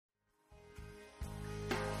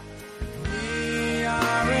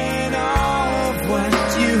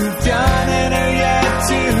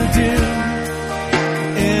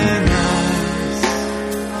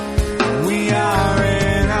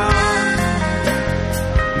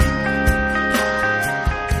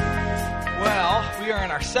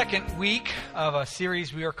second week of a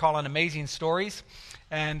series we are calling Amazing Stories.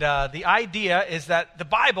 And the idea is that the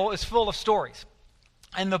Bible is full of stories.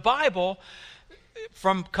 And the Bible,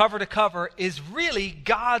 from cover to cover, is really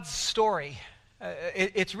God's story.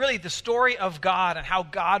 It's really the story of God and how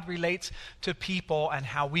God relates to people and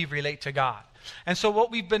how we relate to God. And so what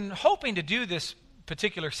we've been hoping to do this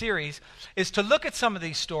particular series is to look at some of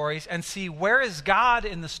these stories and see where is God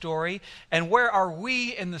in the story and where are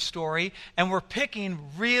we in the story, and we're picking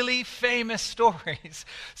really famous stories.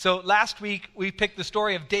 So last week we picked the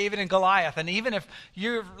story of David and Goliath, and even if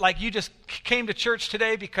you're like you just came to church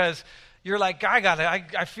today because you're like,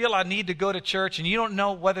 I feel I need to go to church, and you don't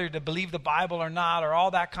know whether to believe the Bible or not or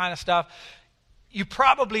all that kind of stuff, you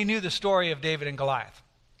probably knew the story of David and Goliath.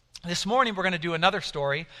 This morning we're going to do another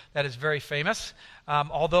story that is very famous,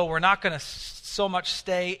 although we're not going to so much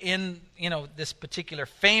stay in, this particular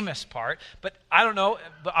famous part. But I don't know,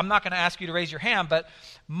 but I'm not going to ask you to raise your hand, but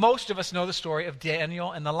most of us know the story of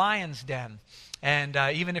Daniel and the lion's den. And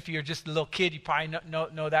even if you're just a little kid, you probably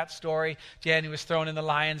know that story. Daniel was thrown in the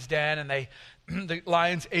lion's den, and the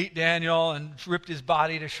lions ate Daniel and ripped his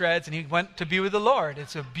body to shreds, and he went to be with the Lord.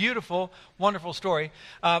 It's a beautiful, wonderful story.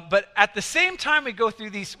 But at the same time we go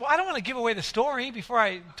through these, I don't want to give away the story before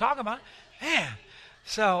I talk about it. Man,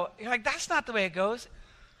 so you're like, that's not the way it goes.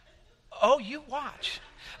 Oh, you watch.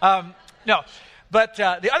 No. But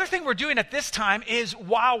the other thing we're doing at this time is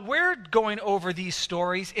while we're going over these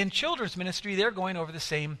stories in children's ministry, they're going over the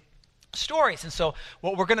same stories. And so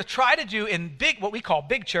what we're going to try to do in what we call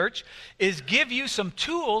Big Church, is give you some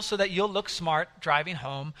tools so that you'll look smart driving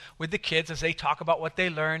home with the kids as they talk about what they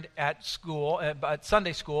learned at school, at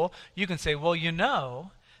Sunday school. You can say, well,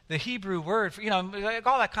 the Hebrew word for, like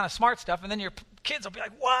all that kind of smart stuff. And then your kids will be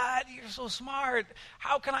like, what? You're so smart.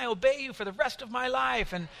 How can I obey you for the rest of my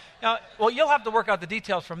life? And, you'll have to work out the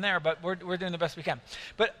details from there, but we're doing the best we can.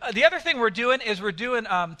 But the other thing we're doing is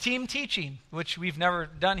team teaching, which we've never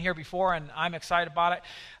done here before, and I'm excited about it.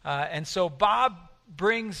 And so Bob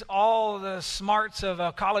brings all the smarts of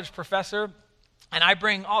a college professor, and I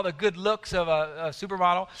bring all the good looks of a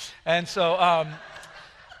supermodel. And so,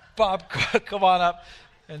 Bob, come on up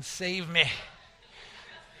and save me.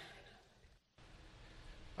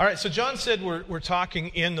 All right, so John said we're talking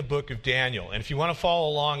in the book of Daniel. And if you want to follow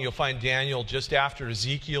along, you'll find Daniel just after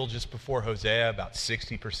Ezekiel, just before Hosea, about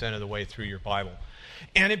 60% of the way through your Bible.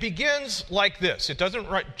 And it begins like this. It doesn't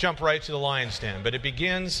jump right to the lion's den, but it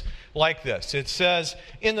begins like this. It says,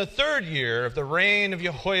 in the 3rd year of the reign of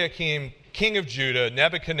Jehoiakim, king of Judah,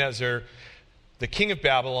 Nebuchadnezzar, the king of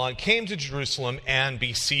Babylon, came to Jerusalem and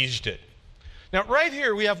besieged it. Now, right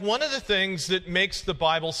here, we have one of the things that makes the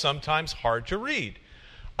Bible sometimes hard to read.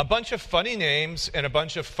 A bunch of funny names and a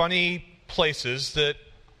bunch of funny places that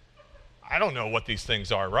I don't know what these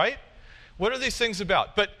things are, right? What are these things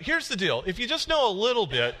about? But here's the deal. If you just know a little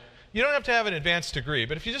bit, you don't have to have an advanced degree,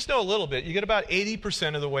 but if you just know a little bit, you get about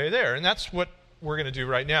 80% of the way there. And that's what we're going to do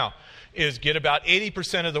right now, is get about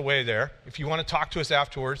 80% of the way there. If you want to talk to us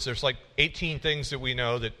afterwards, there's like 18 things that we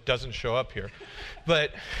know that doesn't show up here.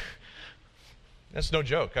 But that's no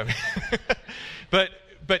joke. I mean,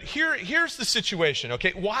 But here's the situation,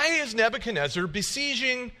 okay? Why is Nebuchadnezzar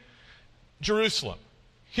besieging Jerusalem?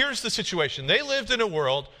 Here's the situation. They lived in a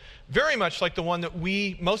world very much like the one that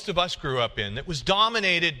most of us grew up in, that was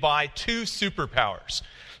dominated by 2 superpowers.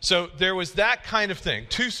 So there was that kind of thing,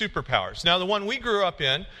 2 superpowers. Now, the one we grew up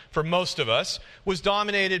in, for most of us, was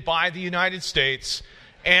dominated by the United States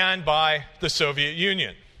and by the Soviet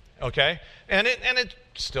Union, okay? And it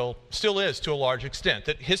still is to a large extent,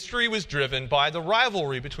 that history was driven by the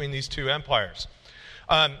rivalry between these 2 empires.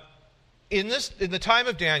 In the time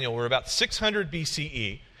of Daniel, we're about 600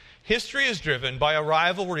 BCE, history is driven by a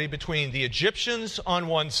rivalry between the Egyptians on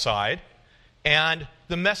one side and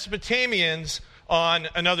the Mesopotamians on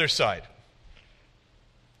another side.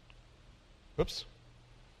 Whoops.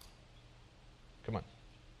 Come on.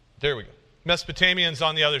 There we go. Mesopotamians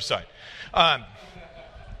on the other side.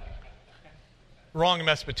 Wrong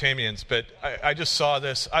Mesopotamians, but I just saw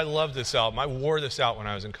this. I love this album. I wore this out when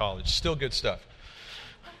I was in college. Still good stuff.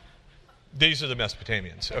 These are the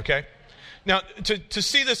Mesopotamians, okay? Now, to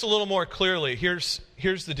see this a little more clearly, here's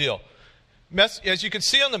the deal. As you can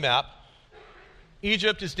see on the map,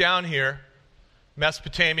 Egypt is down here.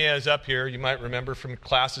 Mesopotamia is up here. You might remember from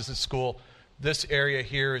classes at school, this area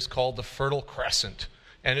here is called the Fertile Crescent.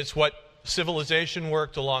 And it's what civilization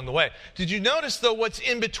worked along the way. Did you notice, though, what's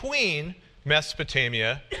in between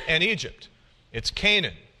Mesopotamia and Egypt? It's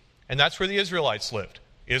Canaan. And that's where the Israelites lived.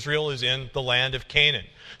 Israel is in the land of Canaan.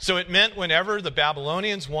 So it meant whenever the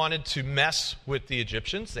Babylonians wanted to mess with the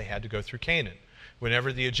Egyptians, they had to go through Canaan.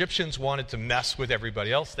 Whenever the Egyptians wanted to mess with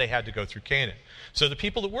everybody else, they had to go through Canaan. So the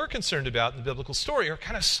people that we're concerned about in the biblical story are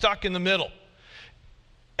kind of stuck in the middle.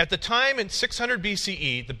 At the time in 600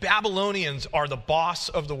 BCE, the Babylonians are the boss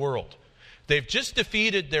of the world. They've just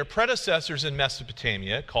defeated their predecessors in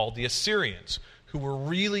Mesopotamia, called the Assyrians, who were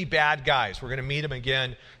really bad guys. We're going to meet them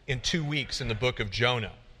again in 2 weeks in the book of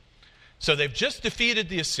Jonah. So they've just defeated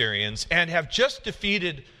the Assyrians and have just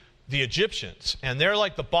defeated the Egyptians. And they're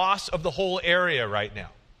like the boss of the whole area right now.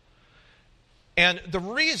 And the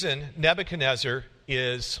reason Nebuchadnezzar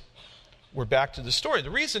is, we're back to the story, the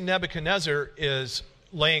reason Nebuchadnezzar is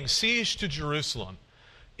laying siege to Jerusalem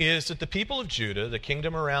is that the people of Judah, the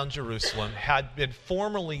kingdom around Jerusalem, had been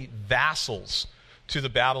formerly vassals to the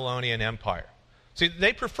Babylonian Empire. See,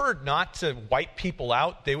 they preferred not to wipe people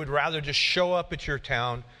out. They would rather just show up at your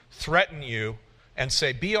town, threaten you, and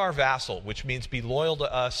say, be our vassal, which means be loyal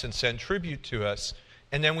to us and send tribute to us,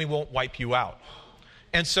 and then we won't wipe you out.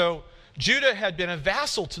 And so Judah had been a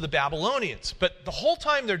vassal to the Babylonians. But the whole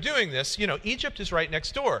time they're doing this, Egypt is right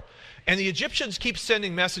next door. And the Egyptians keep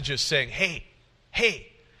sending messages saying, hey,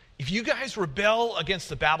 if you guys rebel against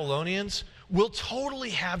the Babylonians, we'll totally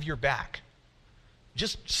have your back.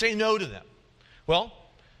 Just say no to them. Well,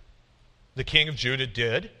 the king of Judah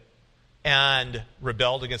did and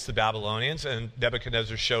rebelled against the Babylonians, and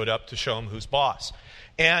Nebuchadnezzar showed up to show him who's boss.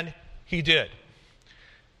 And he did.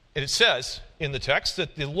 And it says in the text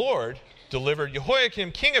that the Lord delivered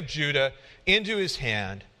Jehoiakim, king of Judah, into his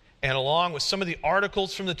hand, and along with some of the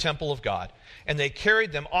articles from the temple of God. And they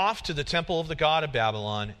carried them off to the temple of the god of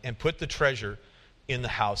Babylon and put the treasure in the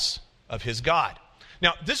house of his god.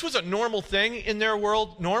 Now, this was a normal thing in their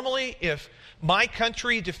world. Normally, if my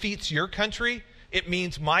country defeats your country, it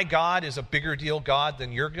means my God is a bigger deal God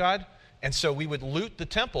than your God. And so we would loot the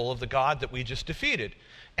temple of the God that we just defeated.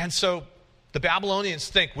 And so the Babylonians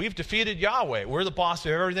think, we've defeated Yahweh. We're the boss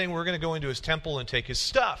of everything. We're going to go into his temple and take his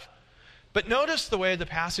stuff. But notice the way the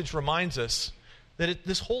passage reminds us that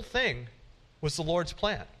this whole thing was the Lord's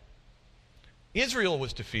plan. Israel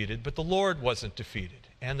was defeated, but the Lord wasn't defeated.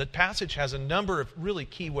 And the passage has a number of really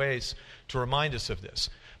key ways to remind us of this.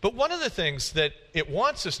 But one of the things that it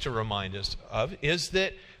wants us to remind us of is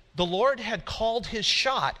that the Lord had called his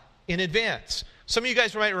shot in advance. Some of you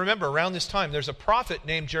guys might remember around this time, there's a prophet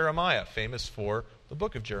named Jeremiah, famous for the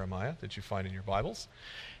book of Jeremiah that you find in your Bibles.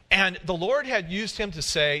 And the Lord had used him to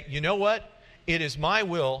say, you know what? It is my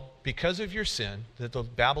will, because of your sin, that the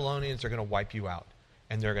Babylonians are going to wipe you out.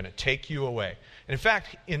 And they're going to take you away. And in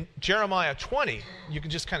fact, in Jeremiah 20, you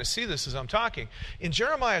can just kind of see this as I'm talking. In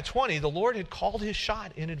Jeremiah 20, the Lord had called his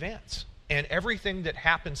shot in advance. And everything that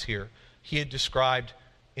happens here, he had described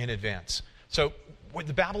in advance. So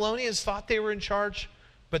the Babylonians thought they were in charge,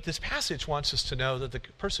 but this passage wants us to know that the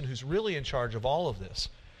person who's really in charge of all of this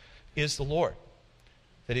is the Lord.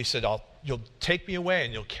 That he said, you'll take me away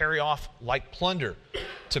and you'll carry off like plunder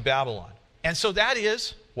to Babylon. And so that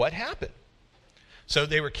is what happened. So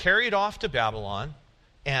they were carried off to Babylon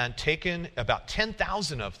and taken, about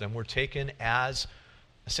 10,000 of them were taken as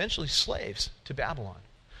essentially slaves to Babylon.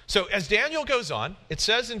 So as Daniel goes on, it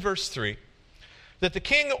says in verse 3 that the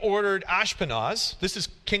king ordered Ashpenaz, this is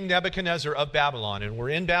King Nebuchadnezzar of Babylon, and we're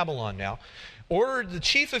in Babylon now, ordered the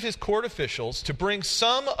chief of his court officials to bring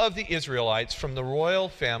some of the Israelites from the royal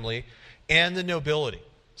family and the nobility.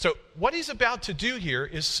 So what he's about to do here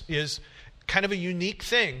is kind of a unique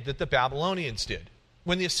thing that the Babylonians did.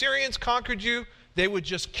 When the Assyrians conquered you, they would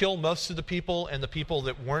just kill most of the people, and the people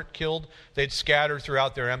that weren't killed, they'd scatter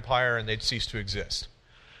throughout their empire and they'd cease to exist.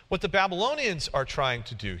 What the Babylonians are trying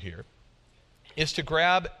to do here is to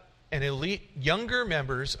grab an elite, younger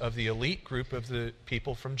members of the elite group of the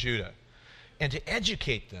people from Judah and to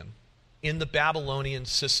educate them in the Babylonian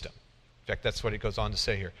system. In fact, that's what it goes on to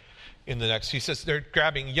say here in the next. He says they're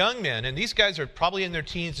grabbing young men, and these guys are probably in their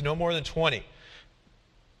teens, no more than 20.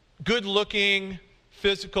 Good-looking,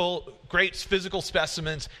 great physical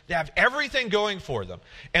specimens. They have everything going for them.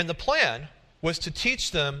 And the plan was to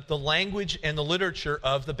teach them the language and the literature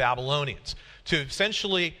of the Babylonians, to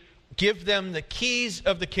essentially give them the keys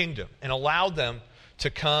of the kingdom and allow them to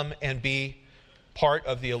come and be part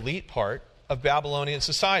of the elite part of Babylonian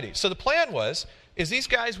society. So the plan is these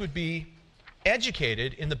guys would be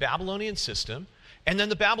educated in the Babylonian system, and then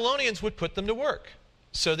the Babylonians would put them to work.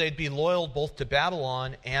 So they'd be loyal both to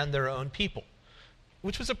Babylon and their own people,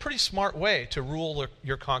 which was a pretty smart way to rule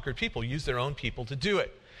your conquered people, use their own people to do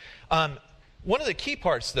it. One of the key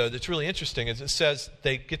parts, though, that's really interesting is it says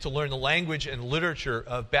they get to learn the language and literature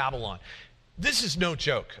of Babylon. This is no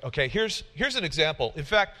joke, okay? Here's an example. In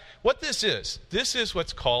fact, what this is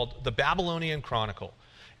what's called the Babylonian Chronicle.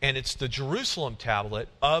 and it's the Jerusalem tablet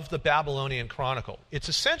of the Babylonian Chronicle. It's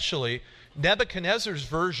essentially Nebuchadnezzar's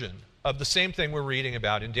version of the same thing we're reading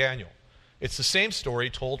about in Daniel. It's the same story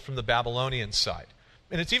told from the Babylonian side.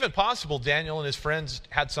 And it's even possible Daniel and his friends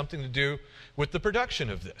had something to do with the production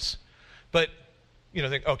of this. But,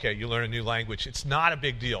 think, okay, you learn a new language. It's not a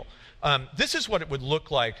big deal. This is what it would look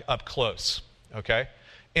like up close, okay?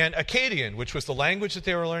 And Akkadian, which was the language that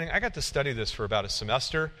they were learning, I got to study this for about a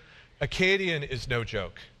semester. Akkadian is no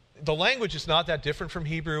joke. The language is not that different from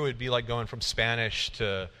Hebrew. It would be like going from Spanish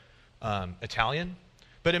to Italian.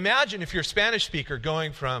 But imagine if you're a Spanish speaker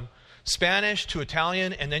going from Spanish to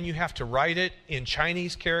Italian, and then you have to write it in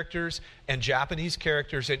Chinese characters and Japanese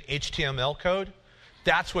characters in HTML code.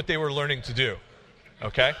 That's what they were learning to do,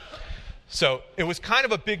 okay? So it was kind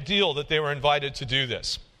of a big deal that they were invited to do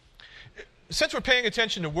this. Since we're paying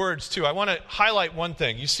attention to words, too, I want to highlight one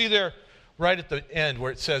thing. You see there right at the end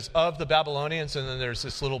where it says, of the Babylonians, and then there's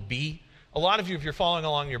this little B. A lot of you, if you're following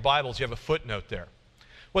along in your Bibles, you have a footnote there.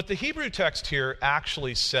 What the Hebrew text here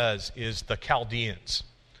actually says is the Chaldeans.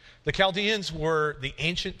 The Chaldeans were the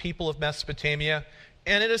ancient people of Mesopotamia,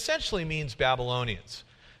 and it essentially means Babylonians.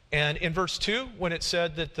 And in verse 2, when it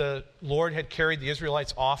said that the Lord had carried the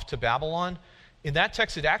Israelites off to Babylon, in that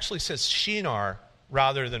text it actually says Shinar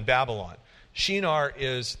rather than Babylon. Shinar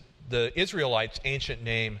is the Israelites' ancient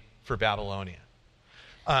name for Babylonia.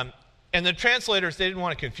 And the translators, they didn't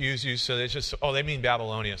want to confuse you, so they just, they mean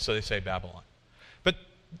Babylonia, so they say Babylon. But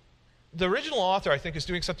the original author, I think, is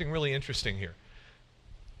doing something really interesting here.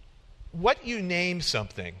 What you name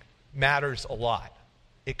something matters a lot.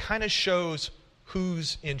 It kind of shows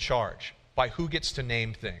who's in charge, by who gets to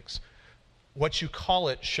name things. What you call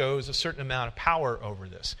it shows a certain amount of power over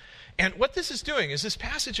this. And what this is doing is this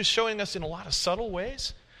passage is showing us in a lot of subtle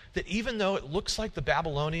ways that even though it looks like the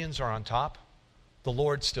Babylonians are on top, the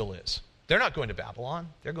Lord still is. They're not going to Babylon.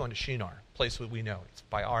 They're going to Shinar, a place that we know. It's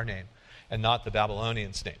by our name and not the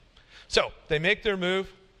Babylonians' name. So they make their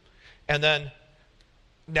move, and then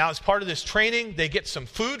now as part of this training, they get some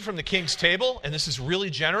food from the king's table, and this is really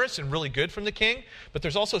generous and really good from the king, but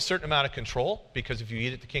there's also a certain amount of control, because if you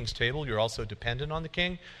eat at the king's table, you're also dependent on the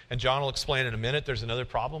king. And John will explain in a minute there's another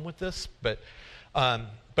problem with this, but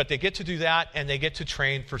they get to do that, and they get to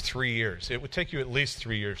train for 3 years. It would take you at least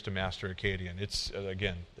 3 years to master Akkadian. It's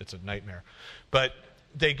a nightmare. But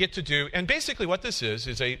they get to do, and basically what this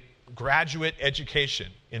is a graduate education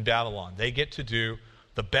in Babylon. They get to do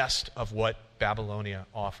the best of what Babylonia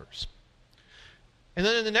offers. And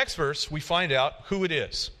then in the next verse, we find out who it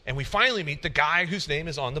is. And we finally meet the guy whose name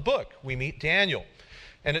is on the book. We meet Daniel.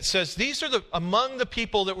 And it says, these are among the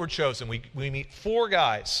people that were chosen. We meet 4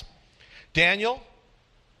 guys.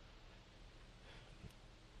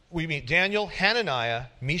 We meet Daniel, Hananiah,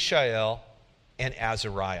 Mishael, and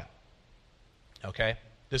Azariah. Okay?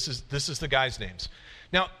 This is the guys' names.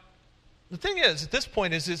 Now, the thing is, at this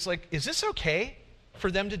point, is this okay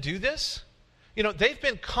for them to do this? They've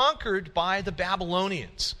been conquered by the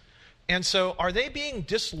Babylonians. And so are they being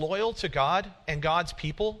disloyal to God and God's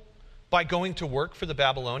people by going to work for the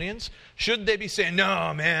Babylonians? Shouldn't they be saying,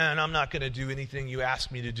 no, man, I'm not going to do anything you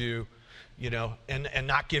asked me to do, and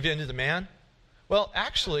not give in to the man? Well,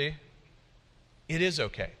 actually, it is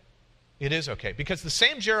okay. It is okay. Because the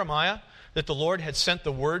same Jeremiah that the Lord had sent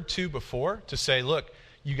the word to before to say, look,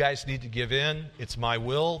 you guys need to give in. It's my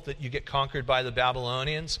will that you get conquered by the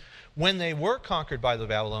Babylonians. When they were conquered by the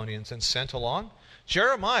Babylonians and sent along,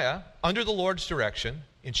 Jeremiah, under the Lord's direction,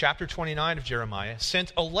 in chapter 29 of Jeremiah,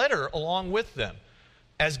 sent a letter along with them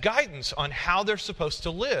as guidance on how they're supposed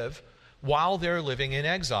to live while they're living in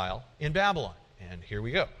exile in Babylon. And here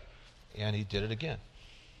we go. And he did it again.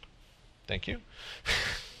 Thank you.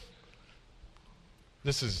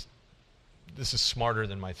 This is smarter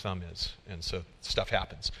than my thumb is, and so stuff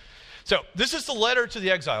happens. So this is the letter to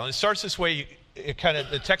the exile, and it starts this way.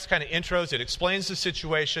 The text kind of intros, it explains the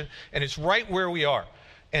situation, and it's right where we are.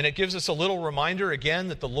 And it gives us a little reminder again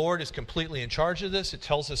that the Lord is completely in charge of this. It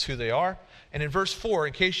tells us who they are. And in verse 4,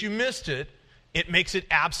 in case you missed it, it makes it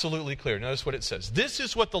absolutely clear. Notice what it says. This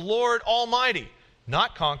is what the Lord Almighty,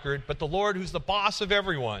 not conquered, but the Lord who's the boss of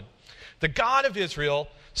everyone, the God of Israel,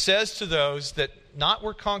 says to those that not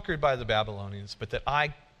were conquered by the Babylonians, but that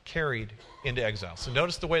I carried into exile. So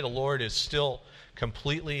notice the way the Lord is still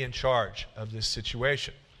completely in charge of this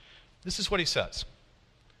situation. This is what he says.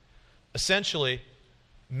 Essentially,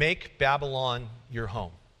 make Babylon your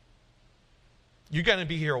home. You're going to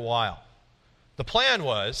be here a while. The plan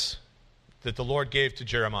was, that the Lord gave to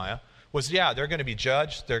Jeremiah, was they're going to be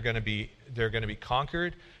judged, they're going to be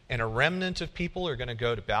conquered, and a remnant of people are going to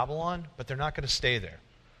go to Babylon, but they're not going to stay there.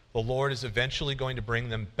 The Lord is eventually going to bring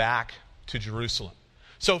them back to Jerusalem.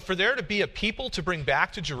 So for there to be a people to bring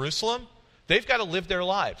back to Jerusalem, they've got to live their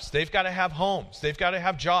lives. They've got to have homes. They've got to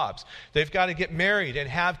have jobs. They've got to get married and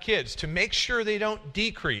have kids to make sure they don't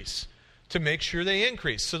decrease, to make sure they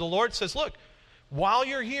increase. So the Lord says, look, while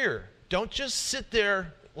you're here, don't just sit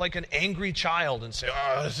there like an angry child and say,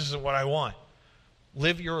 oh, this isn't what I want.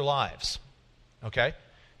 Live your lives, okay?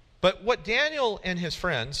 But what Daniel and his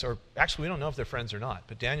friends, or actually we don't know if they're friends or not,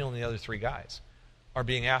 but Daniel and the other three guys are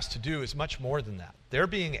being asked to do is much more than that. They're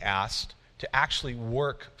being asked to actually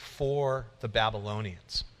work for the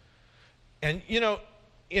Babylonians. And, you know,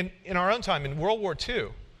 in our own time, in World War II,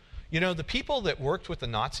 you know, the people that worked with the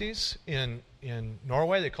Nazis in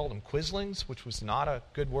Norway, they called them Quislings, which was not a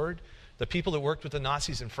good word. The people that worked with the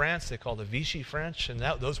Nazis in France, they called the Vichy French, and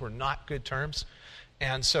those were not good terms.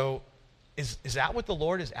 And so, is that what the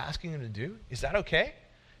Lord is asking them to do? Is that okay?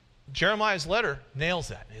 Jeremiah's letter nails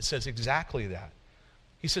that. It says exactly that.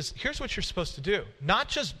 He says, here's what you're supposed to do. Not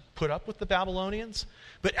just put up with the Babylonians,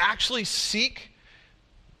 but actually seek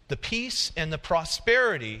the peace and the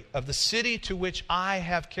prosperity of the city to which I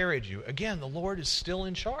have carried you. Again, the Lord is still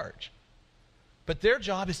in charge. But their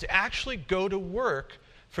job is to actually go to work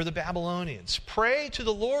for the Babylonians. Pray to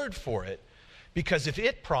the Lord for it, because if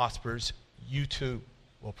it prospers, you too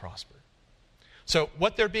will prosper. So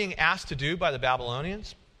what they're being asked to do by the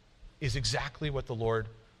Babylonians is exactly what the Lord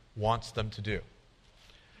wants them to do.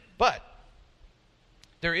 But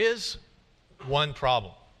there is one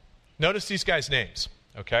problem. Notice these guys' names,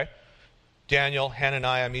 okay? Daniel,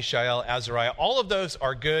 Hananiah, Mishael, Azariah. All of those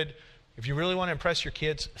are good. If you really want to impress your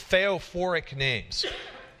kids, theophoric names.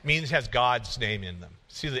 Means has God's name in them.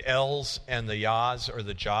 See the L's and the Yahs or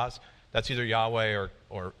the Jahs? That's either Yahweh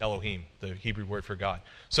or Elohim, the Hebrew word for God.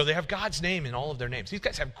 So they have God's name in all of their names. These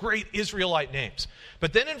guys have great Israelite names.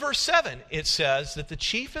 But then in verse 7, it says that the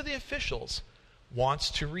chief of the officials wants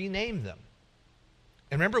to rename them.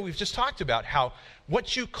 And remember, we've just talked about how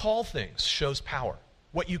what you call things shows power.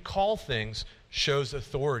 What you call things shows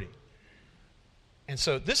authority. And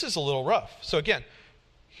so this is a little rough. So again,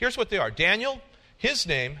 here's what they are. Daniel, his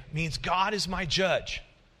name means God is my judge.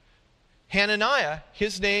 Hananiah,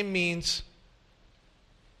 his name means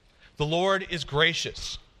the Lord is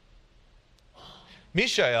gracious.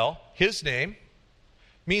 Mishael, his name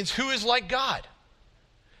means who is like God.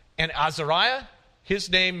 And Azariah, his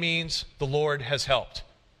name means the Lord has helped.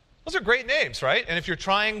 Those are great names, right? And if you're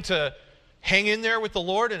trying to hang in there with the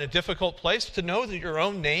Lord in a difficult place, to know that your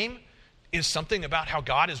own name is something about how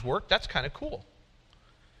God has worked, that's kind of cool.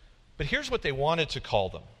 But here's what they wanted to call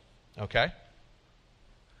them, okay?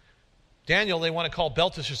 Daniel, they want to call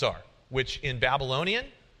Belteshazzar, which in Babylonian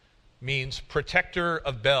means protector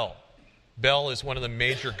of Bel. Bel is one of the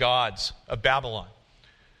major gods of Babylon.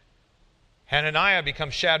 Hananiah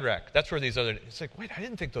becomes Shadrach. That's where these other... It's like, wait, I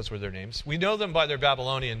didn't think those were their names. We know them by their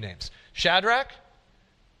Babylonian names. Shadrach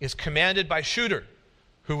is commanded by Shooter,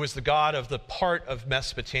 who was the god of the part of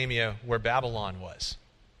Mesopotamia where Babylon was.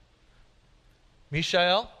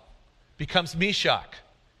 Mishael becomes Meshach.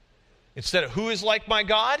 Instead of who is like my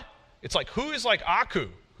God, it's like who is like Aku,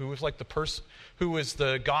 who is like the person who is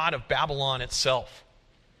the god of Babylon itself.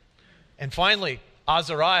 And finally,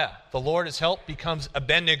 Azariah, the Lord has helped, becomes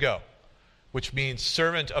Abednego, which means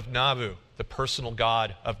servant of Nabu, the personal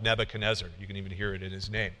god of Nebuchadnezzar. You can even hear it in his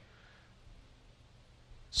name.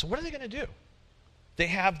 So what are they going to do? They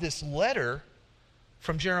have this letter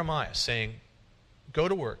from Jeremiah saying, go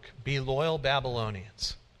to work, be loyal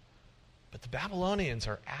Babylonians. But the Babylonians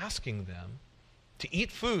are asking them to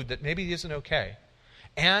eat food that maybe isn't okay.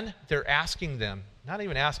 And they're asking them, not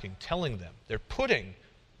even asking, telling them, they're putting,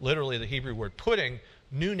 literally the Hebrew word, putting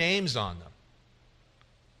new names on them.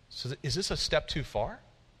 So is this a step too far?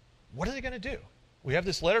 What are they going to do? We have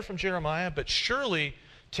this letter from Jeremiah, but surely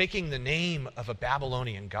taking the name of a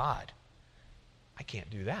Babylonian god, I can't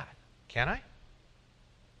do that, can I?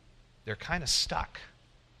 They're kind of stuck.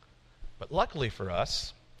 But luckily for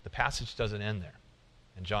us, the passage doesn't end there.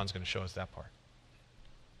 And John's going to show us that part.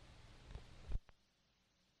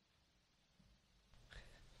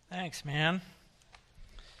 Thanks, man.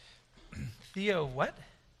 Theo, what?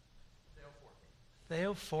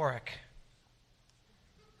 Theophoric.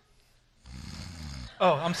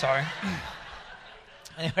 Oh, I'm sorry.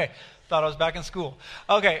 Anyway, thought I was back in school.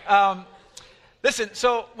 Okay, listen,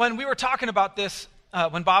 so when we were talking about this,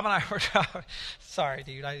 when Bob and I were sorry,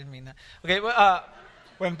 dude, I didn't mean that. Okay,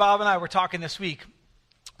 when Bob and I were talking this week,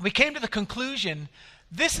 we came to the conclusion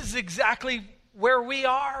this is exactly where we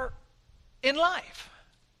are in life,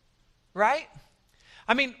 right?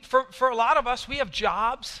 I mean, for a lot of us, we have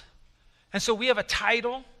jobs, and so we have a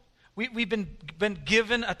title, we've been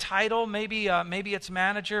given a title. Maybe it's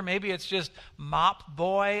manager. Maybe it's just mop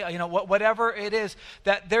boy. Whatever it is.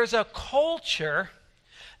 That there's a culture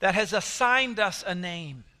that has assigned us a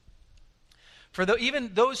name. For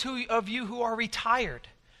even those of you who are retired,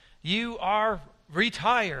 you are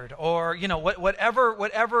retired, or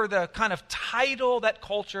whatever the kind of title that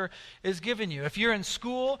culture is giving you. If you're in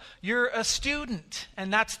school, you're a student,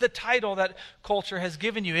 and that's the title that culture has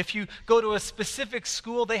given you. If you go to a specific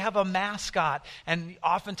school, they have a mascot, and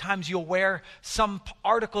oftentimes you'll wear some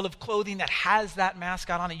article of clothing that has that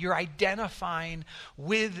mascot on it. You're identifying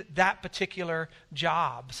with that particular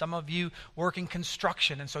job. Some of you work in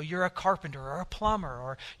construction, and so you're a carpenter or a plumber,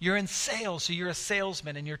 or you're in sales, so you're a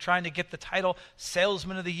salesman, and you're trying to get the title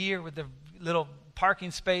Salesman of the Year with the little parking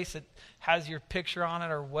space that has your picture on it,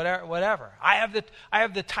 or whatever. I have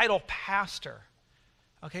the title pastor.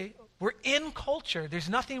 Okay? We're in culture. There's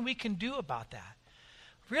nothing we can do about that.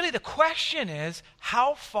 Really, the question is,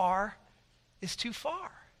 how far is too far?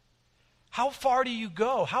 How far do you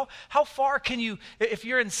go? How far can you, if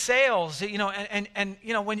you're in sales,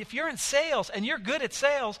 if you're in sales and you're good at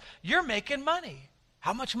sales, you're making money.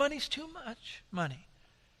 How much money is too much money?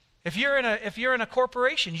 If you're in a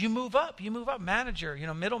corporation, you move up, manager,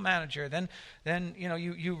 middle manager, then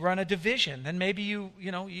you run a division. Then maybe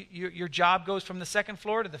your job goes from the 2nd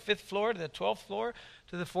floor to the 5th floor to the 12th floor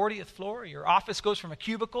to the 40th floor. Your office goes from a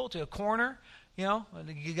cubicle to a corner.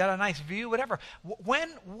 You got a nice view, whatever.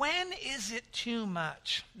 When is it too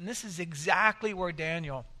much? And this is exactly where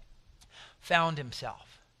Daniel found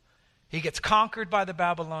himself. He gets conquered by the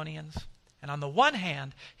Babylonians, and on the one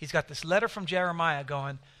hand, he's got this letter from Jeremiah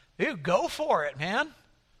going, dude, go for it, man.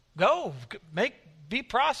 Go. Be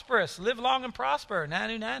prosperous. Live long and prosper.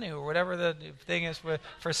 Nanu, or whatever the thing is for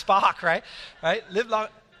Spock, right? Right? Live long.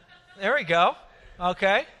 There we go.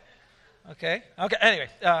 Okay. Anyway,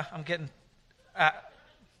 I'm getting...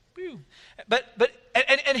 But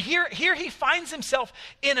here he finds himself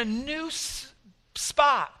in a new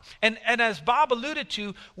spot. And as Bob alluded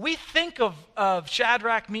to, we think of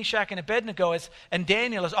Shadrach, Meshach, and Abednego and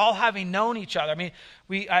Daniel as all having known each other. I mean,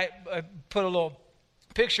 I put a little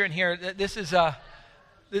picture in here. This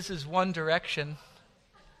is One Direction,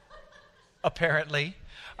 apparently.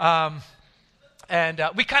 And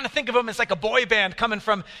we kind of think of them as like a boy band coming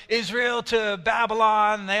from Israel to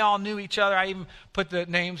Babylon. They all knew each other. I even put the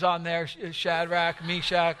names on there, Shadrach,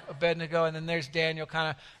 Meshach, Abednego, and then there's Daniel kind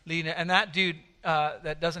of leading it. And that dude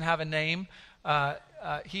that doesn't have a name,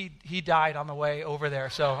 he died on the way over there.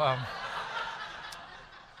 So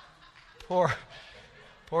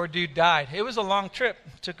poor dude died. It was a long trip.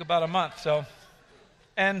 It took about a month.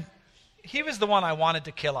 And he was the one I wanted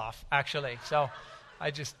to kill off, actually. So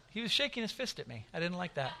he was shaking his fist at me. I didn't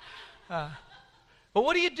like that. But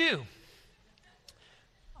what do?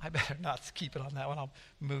 I better not keep it on that one. I'll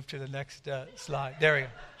move to the next slide. There we go.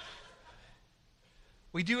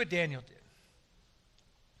 We do what Daniel did.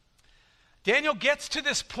 Daniel gets to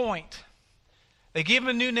this point. They gave him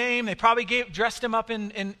a new name. They probably dressed him up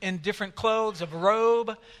in different clothes, a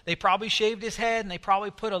robe. They probably shaved his head, and they probably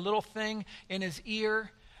put a little thing in his ear,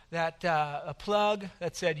 a plug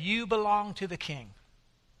that said, "You belong to the king."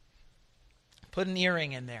 Put an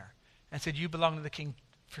earring in there and said, "You belong to the king."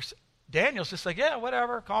 Daniel's just like, yeah,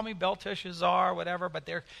 whatever, call me Belteshazzar, whatever. But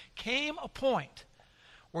there came a point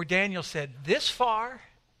where Daniel said, this far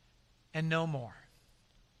and no more.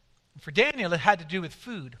 For Daniel, it had to do with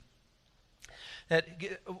food. That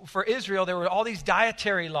for Israel, there were all these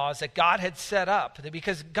dietary laws that God had set up.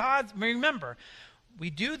 Because remember, we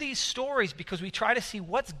do these stories because we try to see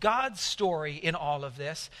what's God's story in all of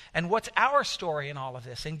this and what's our story in all of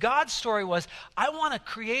this. And God's story was, I want to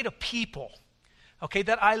create a people,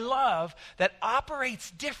 that I love, that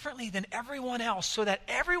operates differently than everyone else, so that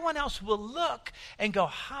everyone else will look and go,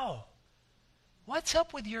 how? What's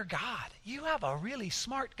up with your God? You have a really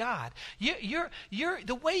smart God. You're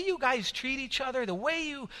the way you guys treat each other, the way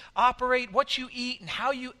you operate, what you eat, and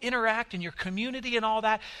how you interact in your community and all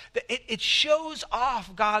that, it shows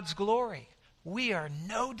off God's glory. We are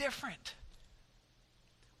no different.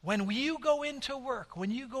 When you go into work, when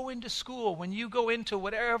you go into school, when you go into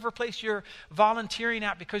whatever place you're volunteering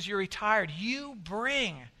at because you're retired, you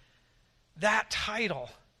bring that title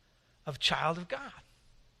of child of God.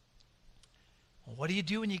 What do you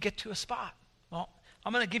do when you get to a spot? Well,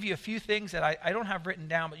 I'm going to give you a few things that I don't have written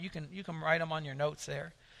down, but you can write them on your notes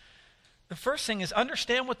there. The first thing is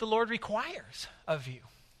understand what the Lord requires of you.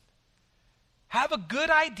 Have a good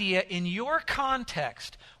idea in your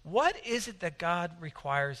context. What is it that God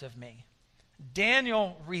requires of me?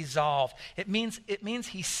 Daniel resolved. It means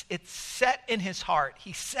it's set in his heart.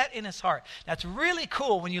 He set in his heart. Now it's really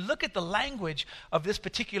cool when you look at the language of this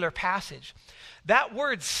particular passage. That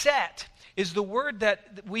word set is the word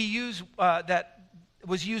that we use, that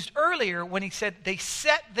was used earlier when he said they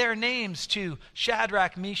set their names to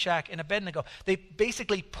Shadrach, Meshach, and Abednego. They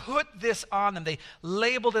basically put this on them. They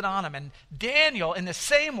labeled it on them. And Daniel, in the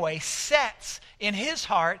same way, sets in his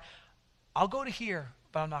heart, I'll go to here,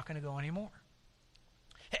 but I'm not going to go anymore.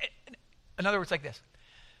 In other words, like this.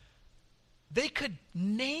 They could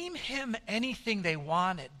name him anything they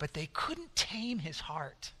wanted, but they couldn't tame his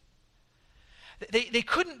heart. They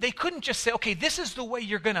couldn't just say, okay, this is the way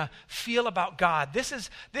you're going to feel about God. This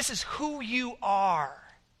is who you are.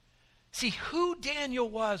 See, who Daniel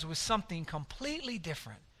was something completely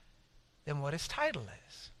different than what his title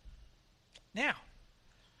is. Now,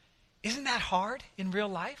 isn't that hard in real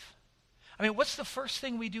life? I mean, what's the first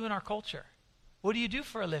thing we do in our culture? What do you do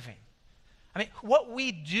for a living? I mean, what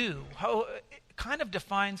we do it kind of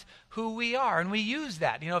defines who we are, and we use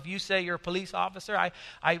that. If you say you're a police officer,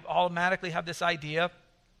 I automatically have this idea,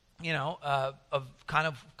 of kind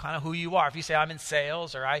of who you are. If you say I'm in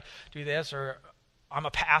sales, or I do this, or I'm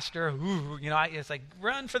a pastor, it's like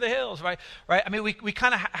run for the hills, right? I mean, we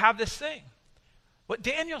kind of have this thing. What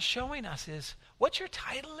Daniel's showing us is what your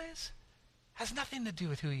title is has nothing to do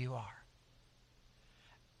with who you are.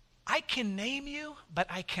 I can name you, but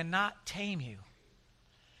I cannot tame you.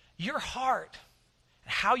 Your heart,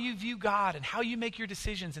 and how you view God, and how you make your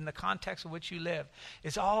decisions in the context of which you live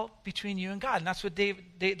is all between you and God. And that's what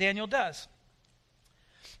Daniel does.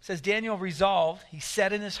 It says, Daniel resolved, he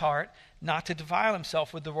set in his heart, not to defile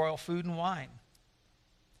himself with the royal food and wine.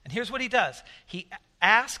 And here's what he does. He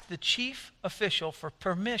asked the chief official for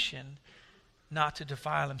permission not to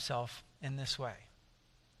defile himself in this way.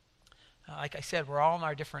 Like I said, we're all in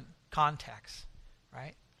our different contexts,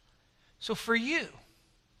 right? So for you,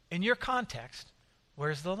 in your context,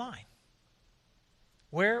 where's the line?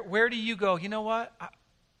 Where do you go, you know what?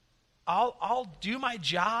 I'll do my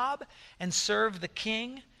job and serve the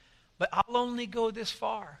king, but I'll only go this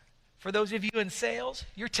far. For those of you in sales,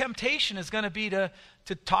 your temptation is going to be to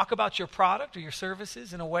talk about your product or your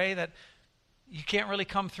services in a way that you can't really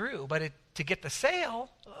come through. But to get the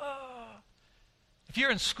sale, if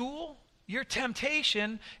you're in school, your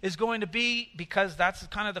temptation is going to be, because that's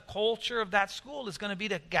kind of the culture of that school, is going to be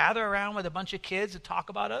to gather around with a bunch of kids and talk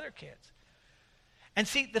about other kids. And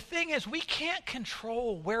see, the thing is, we can't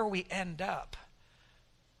control where we end up,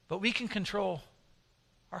 but we can control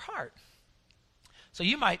our heart. So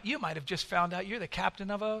you might have just found out you're the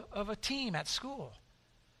captain of a team at school.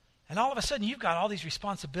 And all of a sudden, you've got all these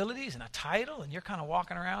responsibilities and a title, and you're kind of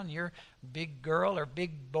walking around, and you're big girl or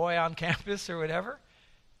big boy on campus or whatever.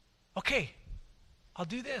 Okay, I'll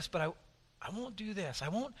do this, but I won't do this. I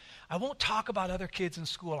won't talk about other kids in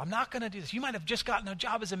school. I'm not going to do this. You might have just gotten a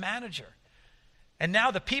job as a manager. And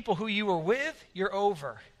now the people who you were with, you're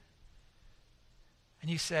over. And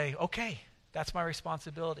you say, okay, that's my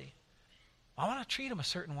responsibility. I want to treat them a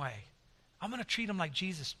certain way. I'm going to treat them like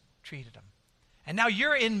Jesus treated them. And now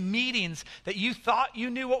you're in meetings that you thought you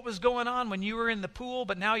knew what was going on when you were in the pool,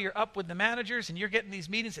 but now you're up with the managers and you're getting these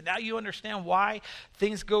meetings, and now you understand why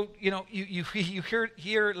things go, you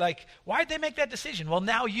hear like, why did they make that decision? Well,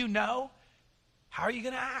 now you know. How are you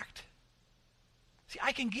going to act? See,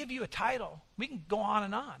 I can give you a title. We can go on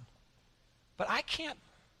and on. But I can't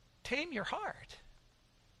tame your heart.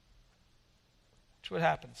 That's what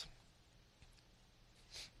happens.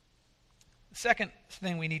 The second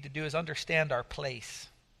thing we need to do is understand our place.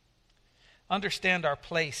 Understand our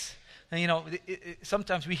place. And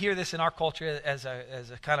sometimes we hear this in our culture as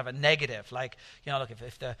a kind of a negative. Like, look,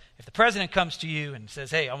 if the president comes to you and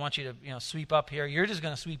says, hey, I want you to sweep up here, you're just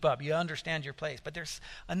going to sweep up. You understand your place. But there's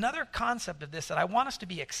another concept of this that I want us to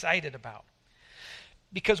be excited about.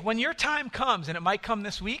 Because when your time comes, and it might come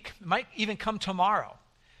this week, it might even come tomorrow,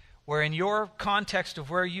 where in your context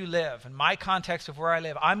of where you live and my context of where I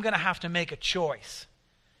live, I'm going to have to make a choice.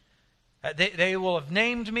 They will have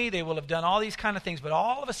named me, they will have done all these kind of things, but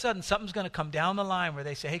all of a sudden something's going to come down the line where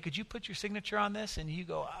they say, hey, could you put your signature on this? And you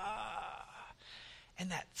go, And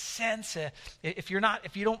that sense, if you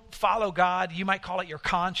don't follow God, you might call it your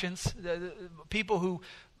conscience. The people who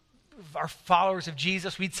are followers of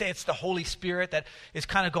Jesus, we'd say it's the Holy Spirit that is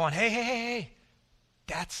kind of going, hey,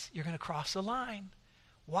 you're going to cross the line.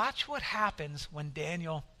 Watch what happens when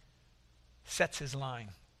Daniel sets his line.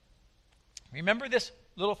 Remember this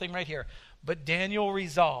little thing right here. But Daniel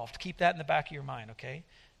resolved. Keep that in the back of your mind, okay?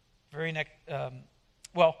 Very next.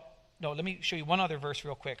 Let me show you one other verse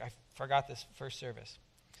real quick. I forgot this first service.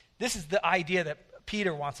 This is the idea that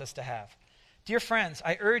Peter wants us to have. Dear friends,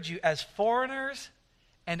 I urge you as foreigners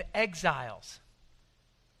and exiles.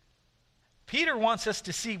 Peter wants us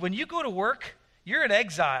to see when you go to work, you're in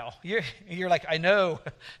exile. You're like, I know.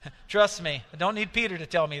 Trust me. I don't need Peter to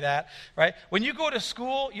tell me that, right? When you go to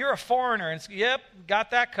school, you're a foreigner. And yep,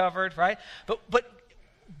 got that covered, right? But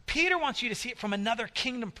Peter wants you to see it from another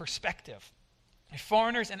kingdom perspective.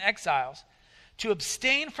 Foreigners and exiles, to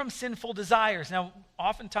abstain from sinful desires. Now,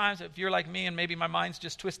 oftentimes, if you're like me and maybe my mind's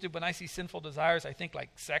just twisted, when I see sinful desires, I think like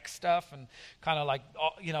sex stuff and kind of like,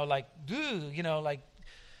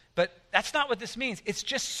 but that's not what this means. It's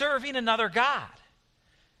just serving another God.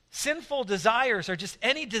 Sinful desires are just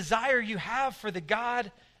any desire you have for the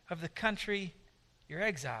God of the country you're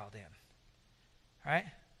exiled in. Right?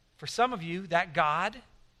 For some of you, that God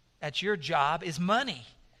at your job is money.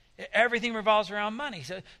 Everything revolves around money.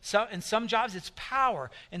 So in some jobs, it's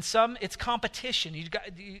power. In some, it's competition.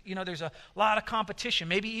 There's a lot of competition,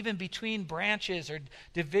 maybe even between branches or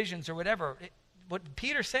divisions or whatever. What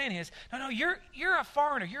Peter's saying is, no, you're a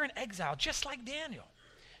foreigner. You're an exile, just like Daniel.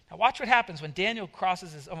 Now watch what happens when Daniel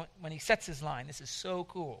when he sets his line. This is so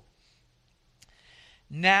cool.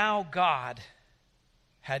 Now God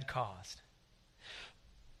had caused.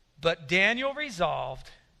 But Daniel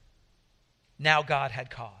resolved, now God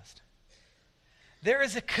had caused. There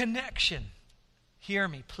is a connection, hear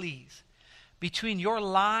me please, between your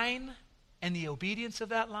line and the obedience of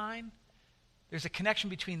that line. There's a connection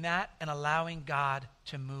between that and allowing God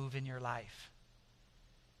to move in your life.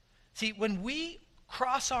 See, when we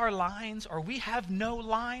cross our lines or we have no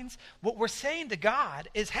lines, what we're saying to God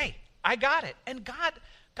is, hey, I got it. And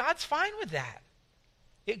God's fine with that.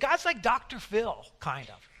 God's like Dr. Phil, kind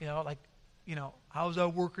of, how's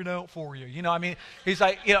that working out for you? He's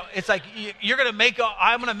like, it's like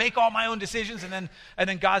I'm going to make all my own decisions, and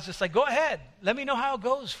then God's just like, go ahead, let me know how it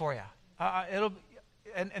goes for you.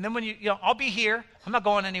 And then when I'll be here. I'm not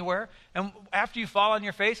going anywhere. And after you fall on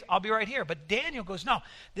your face, I'll be right here. But Daniel goes, no,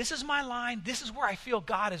 this is my line. This is where I feel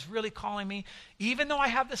God is really calling me. Even though I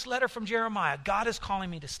have this letter from Jeremiah, God is calling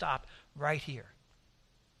me to stop right here.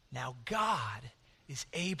 Now God is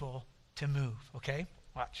able to move, okay?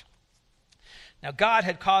 Watch. Now God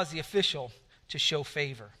had caused the official to show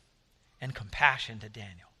favor and compassion to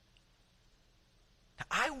Daniel. Now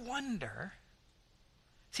I wonder,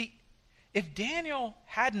 if Daniel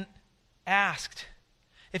hadn't asked,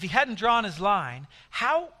 if he hadn't drawn his line,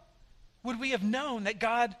 how would we have known that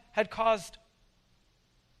God had caused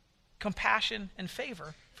compassion and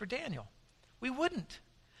favor for Daniel? We wouldn't.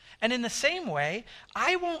 And in the same way,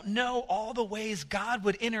 I won't know all the ways God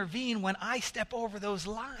would intervene when I step over those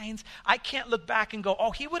lines. I can't look back and go,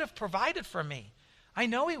 oh, he would have provided for me. I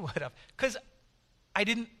know he would have, because I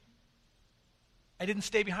didn't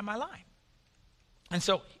stay behind my line. And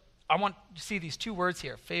so I want to see these two words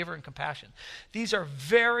here, favor and compassion. These are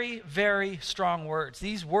very, very strong words.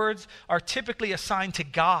 These words are typically assigned to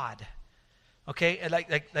God. Okay?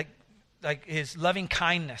 Like his loving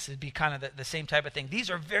kindness would be kind of the same type of thing. These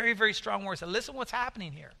are very, very strong words. And listen what's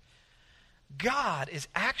happening here. God is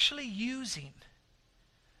actually using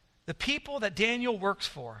the people that Daniel works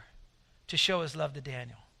for to show his love to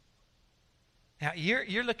Daniel. Now,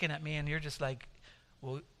 you're looking at me and you're just like,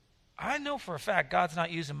 well, I know for a fact God's not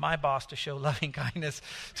using my boss to show loving kindness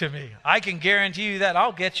to me. I can guarantee you that.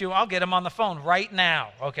 I'll get him on the phone right now,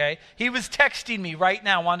 okay? He was texting me right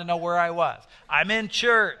now, wanting to know where I was. I'm in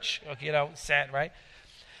church, sad, right?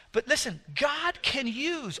 But listen, God can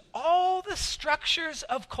use all the structures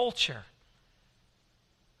of culture.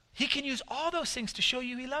 He can use all those things to show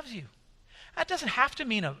you he loves you. That doesn't have to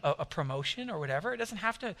mean a promotion or whatever. It doesn't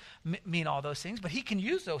have to mean all those things, but he can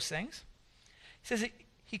use those things. He says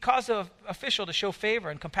he caused the official to show favor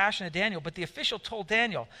and compassion to Daniel, but the official told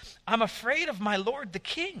Daniel, I'm afraid of my lord the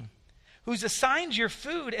king, who's assigned your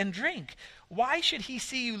food and drink. Why should he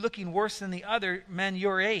see you looking worse than the other men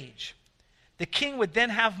your age? The king would then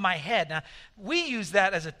have my head. Now, we use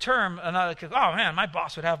that as a term, oh man, my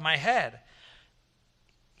boss would have my head.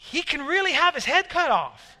 He can really have his head cut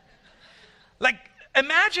off. Like,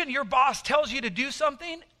 imagine your boss tells you to do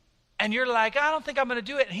something, and you're like, I don't think I'm going to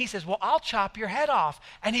do it. And he says, well, I'll chop your head off.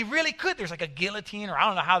 And he really could. There's like a guillotine, or I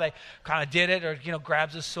don't know how they kind of did it, or,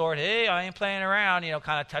 grabs his sword. Hey, I ain't playing around,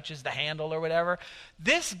 kind of touches the handle or whatever.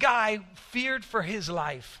 This guy feared for his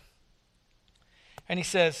life. And he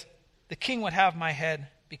says, the king would have my head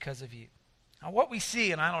because of you. Now, what we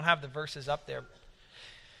see, and I don't have the verses up there,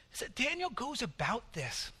 is that Daniel goes about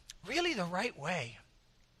this really the right way.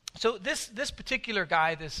 So this particular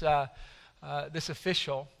guy, this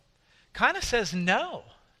official, kind of says no.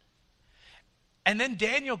 And then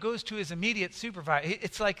Daniel goes to his immediate supervisor.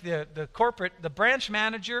 It's like the branch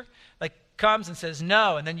manager, like comes and says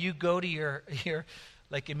no, and then you go to your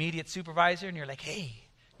like immediate supervisor and you're like, hey,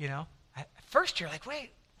 at first you're like, wait,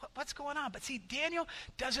 what's going on? But see, Daniel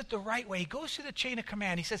does it the right way. He goes through the chain of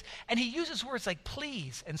command. He says, and he uses words like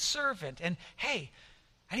please and servant and hey,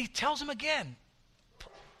 and he tells him again,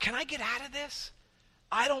 can I get out of this?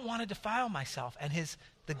 I don't want to defile myself. And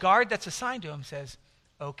the guard that's assigned to him says,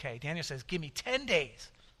 okay. Daniel says, give me 10 days.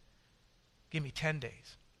 Give me 10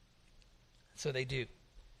 days. So they do.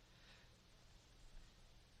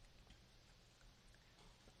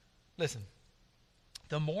 Listen,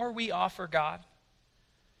 the more we offer God,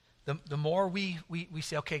 the more we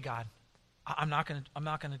say, okay, God, I'm not going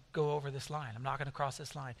to go over this line. I'm not going to cross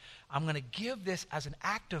this line. I'm going to give this as an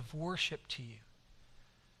act of worship to you.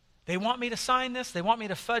 They want me to sign this. They want me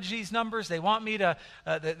to fudge these numbers. They want me to,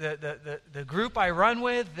 the group I run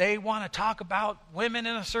with, they want to talk about women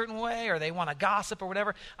in a certain way, or they want to gossip or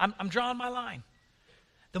whatever. I'm drawing my line.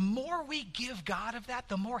 The more we give God of that,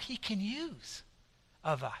 the more he can use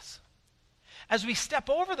of us. As we step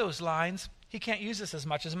over those lines, he can't use us as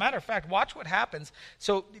much. As a matter of fact, watch what happens.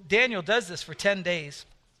 So Daniel does this for 10 days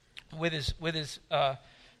with the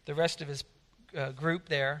rest of his group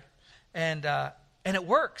there, and it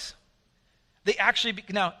works. They actually,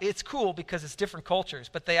 now it's cool because it's different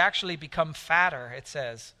cultures, but they actually become fatter, it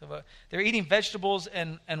says. They're eating vegetables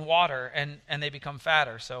and water, and they become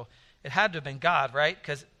fatter. So it had to have been God, right?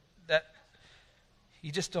 Because that,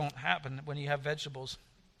 you just don't happen when you have vegetables.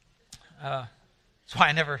 That's why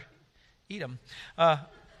I never eat them.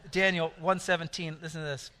 Daniel 1:17, listen to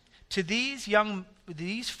this. To these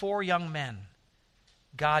 4 young men,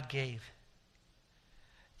 God gave.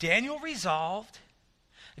 Daniel resolved,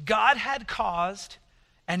 God had caused,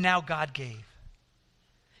 and now God gave.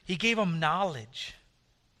 He gave them knowledge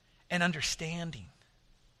and understanding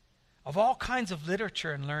of all kinds of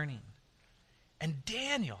literature and learning. And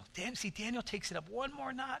Daniel takes it up one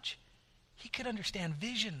more notch. He could understand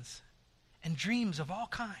visions and dreams of all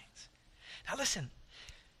kinds. Now listen,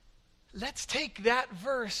 let's take that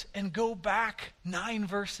verse and go back 9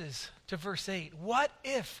 verses to verse 8. What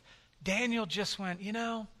if Daniel just went,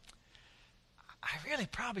 I really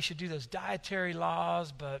probably should do those dietary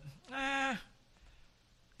laws, but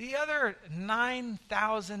the other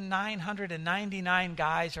 9,999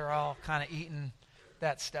 guys are all kind of eating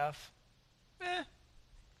that stuff.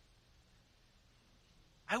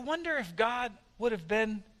 I wonder if God would have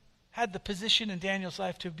had the position in Daniel's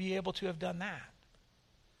life to be able to have done that.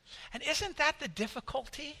 And isn't that the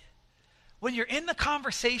difficulty? When you're in the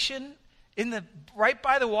conversation, right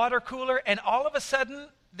by the water cooler, and all of a sudden,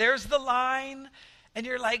 there's the line, and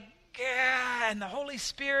you're like, yeah, and the Holy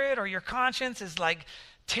Spirit or your conscience is like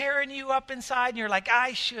tearing you up inside, and you're like,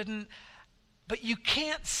 I shouldn't. But you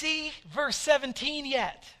can't see verse 17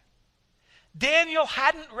 yet. Daniel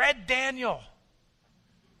hadn't read Daniel.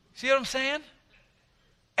 See what I'm saying?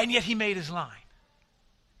 And yet he made his line.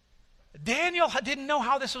 Daniel didn't know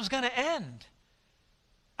how this was going to end.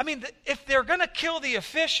 I mean, if they're going to kill the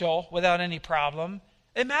official without any problem,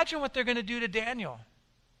 imagine what they're going to do to Daniel.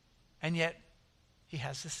 And yet, he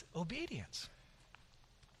has this obedience.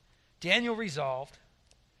 Daniel resolved,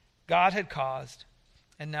 God had caused,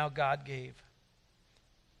 and now God gave.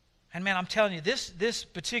 And man, I'm telling you, this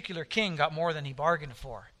particular king got more than he bargained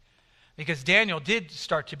for. Because Daniel did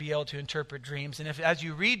start to be able to interpret dreams. And as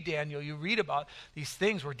you read Daniel, you read about these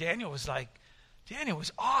things where Daniel was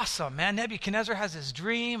awesome, man. Nebuchadnezzar has this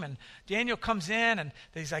dream, and Daniel comes in, and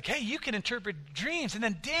he's like, hey, you can interpret dreams. And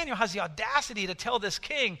then Daniel has the audacity to tell this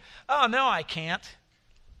king, oh, no, I can't.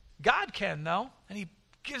 God can, though. And he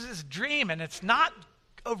gives this dream, and it's not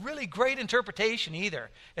a really great interpretation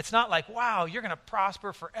either. It's not like, wow, you're going to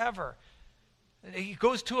prosper forever. He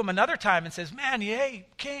goes to him another time and says, man, hey,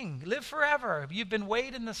 king, live forever. You've been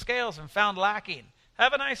weighed in the scales and found lacking.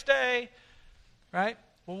 Have a nice day. Right?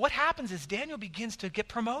 Well, what happens is Daniel begins to get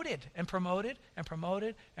promoted and promoted and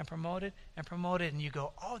promoted and promoted and promoted. And you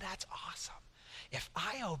go, oh, that's awesome. If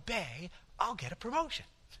I obey, I'll get a promotion.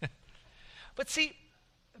 But see,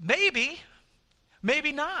 maybe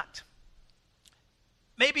not.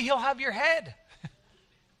 Maybe he'll have your head.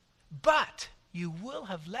 But you will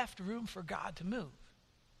have left room for God to move.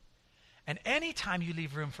 And anytime you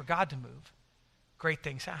leave room for God to move, great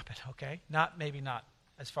things happen, okay? Maybe not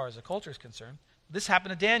as far as the culture is concerned. This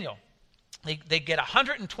happened to Daniel. They get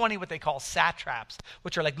 120 what they call satraps,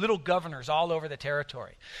 which are like little governors all over the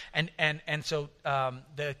territory. And so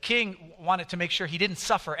the king wanted to make sure he didn't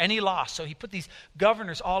suffer any loss. So he put these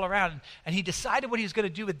governors all around. And he decided what he was going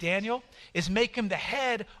to do with Daniel is make him the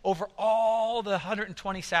head over all the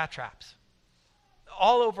 120 satraps.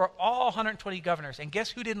 All over all 120 governors. And guess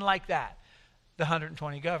who didn't like that? The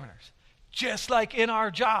 120 governors. Just like in our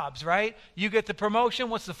jobs, right? You get the promotion,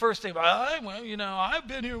 what's the first thing? I've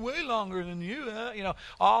been here way longer than you.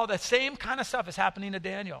 All the same kind of stuff is happening to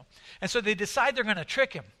Daniel. And so they decide they're going to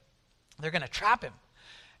trick him. They're going to trap him.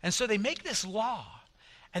 And so they make this law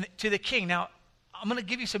and to the king. Now, I'm going to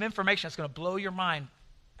give you some information that's going to blow your mind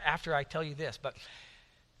after I tell you this. But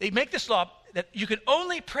they make this law that you can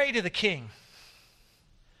only pray to the king.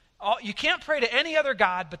 You can't pray to any other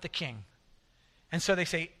god but the king. And so they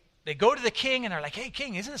go to the king and they're like, hey,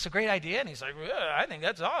 king, isn't this a great idea? And he's like, yeah, I think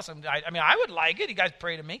that's awesome. I would like it. You guys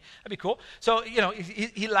pray to me. That'd be cool. So,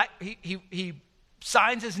 he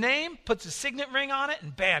signs his name, puts his signet ring on it,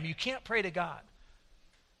 and bam, you can't pray to God.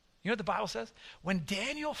 You know what the Bible says? When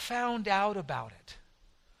Daniel found out about it,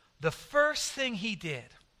 the first thing he did,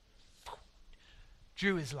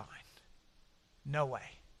 drew his line. No way.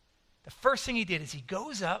 The first thing he did is he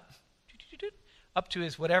goes up to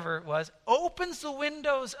his whatever it was, opens the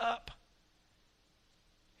windows up.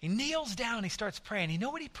 He kneels down, he starts praying. You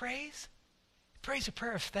know what he prays? He prays a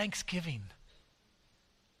prayer of thanksgiving.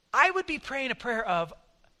 I would be praying a prayer of,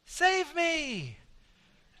 save me.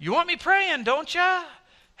 You want me praying, don't you?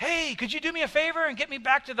 Hey, could you do me a favor and get me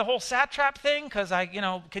back to the whole satrap thing? Because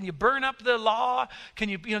can you burn up the law? Can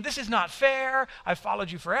you, this is not fair. I've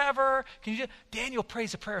followed you forever. Daniel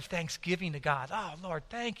prays a prayer of thanksgiving to God. Oh, Lord,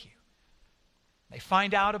 thank you. They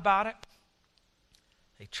find out about it.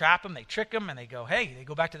 They trap him, they trick him, and they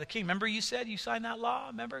go back to the king. Remember you said you signed that law?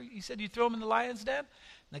 Remember you said you'd throw him in the lion's den? And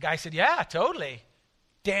the guy said, yeah, totally.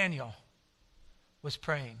 Daniel was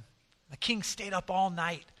praying. The king stayed up all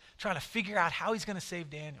night trying to figure out how he's going to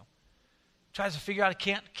save Daniel. Tries to figure out,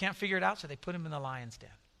 can't figure it out, so they put him in the lion's den.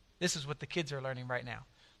 This is what the kids are learning right now,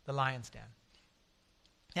 the lion's den.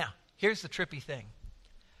 Now, here's the trippy thing.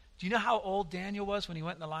 Do you know how old Daniel was when he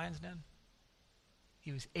went in the lion's den?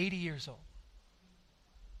 He was 80 years old.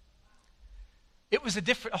 It was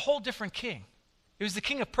a whole different king. It was the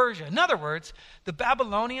king of Persia. In other words, the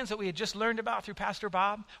Babylonians that we had just learned about through Pastor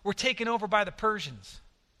Bob were taken over by the Persians.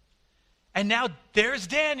 And now there's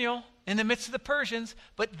Daniel in the midst of the Persians,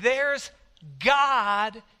 but there's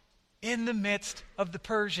God in the midst of the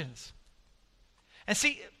Persians. And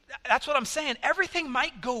see, that's what I'm saying. Everything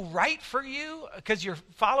might go right for you because you're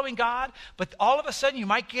following God, but all of a sudden you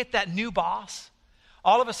might get that new boss.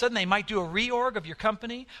 All of a sudden, they might do a reorg of your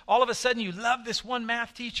company. All of a sudden, you love this one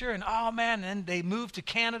math teacher, and oh man, and they move to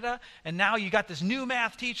Canada, and now you got this new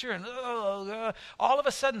math teacher, and all of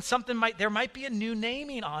a sudden, there might be a new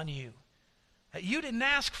naming on you that you didn't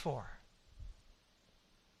ask for.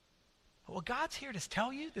 But what God's here to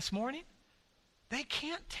tell you this morning, they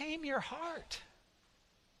can't tame your heart.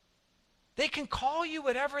 They can call you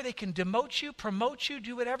whatever, they can demote you, promote you,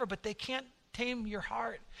 do whatever, but they can't tame your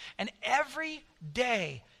heart. And every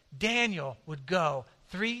day, Daniel would go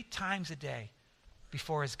 3 times a day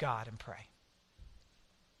before his God and pray.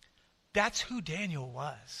 That's who Daniel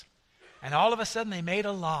was. And all of a sudden, they made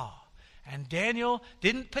a law. And Daniel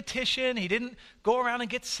didn't petition. He didn't go around and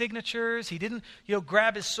get signatures. He didn't,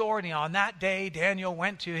 grab his sword. On that day, Daniel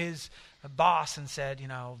went to his boss and said,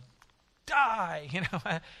 die.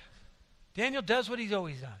 Daniel does what he's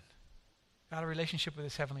always done. Got a relationship with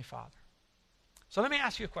his Heavenly Father. So let me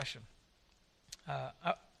ask you a question.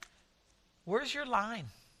 Where's your line?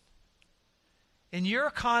 In your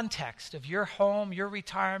context of your home, your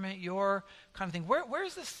retirement, your kind of thing,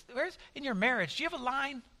 where's in your marriage? Do you have a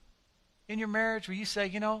line in your marriage where you say,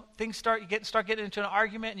 things start getting into an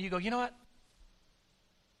argument, and you go, you know what?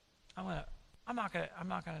 I'm not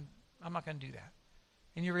gonna do that.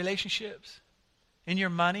 In your relationships, in your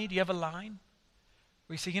money, do you have a line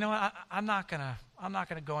where you say, you know what? I'm not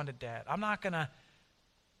gonna go into debt. I'm not gonna.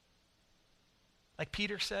 Like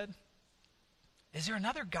Peter said, is there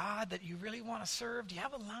another God that you really want to serve? Do you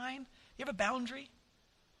have a line? Do you have a boundary?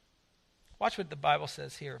 Watch what the Bible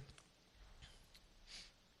says here.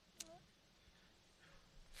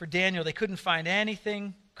 For Daniel, they couldn't find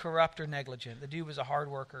anything corrupt or negligent. The dude was a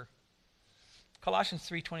hard worker. Colossians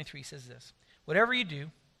 3:23 says this: whatever you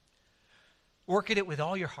do, work at it with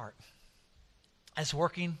all your heart, as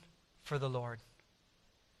working for the Lord,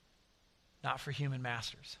 not for human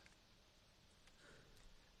masters.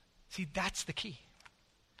 See, that's the key.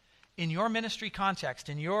 In your ministry context,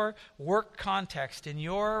 in your work context, in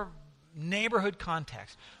your neighborhood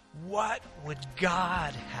context, what would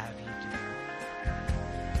God have you do?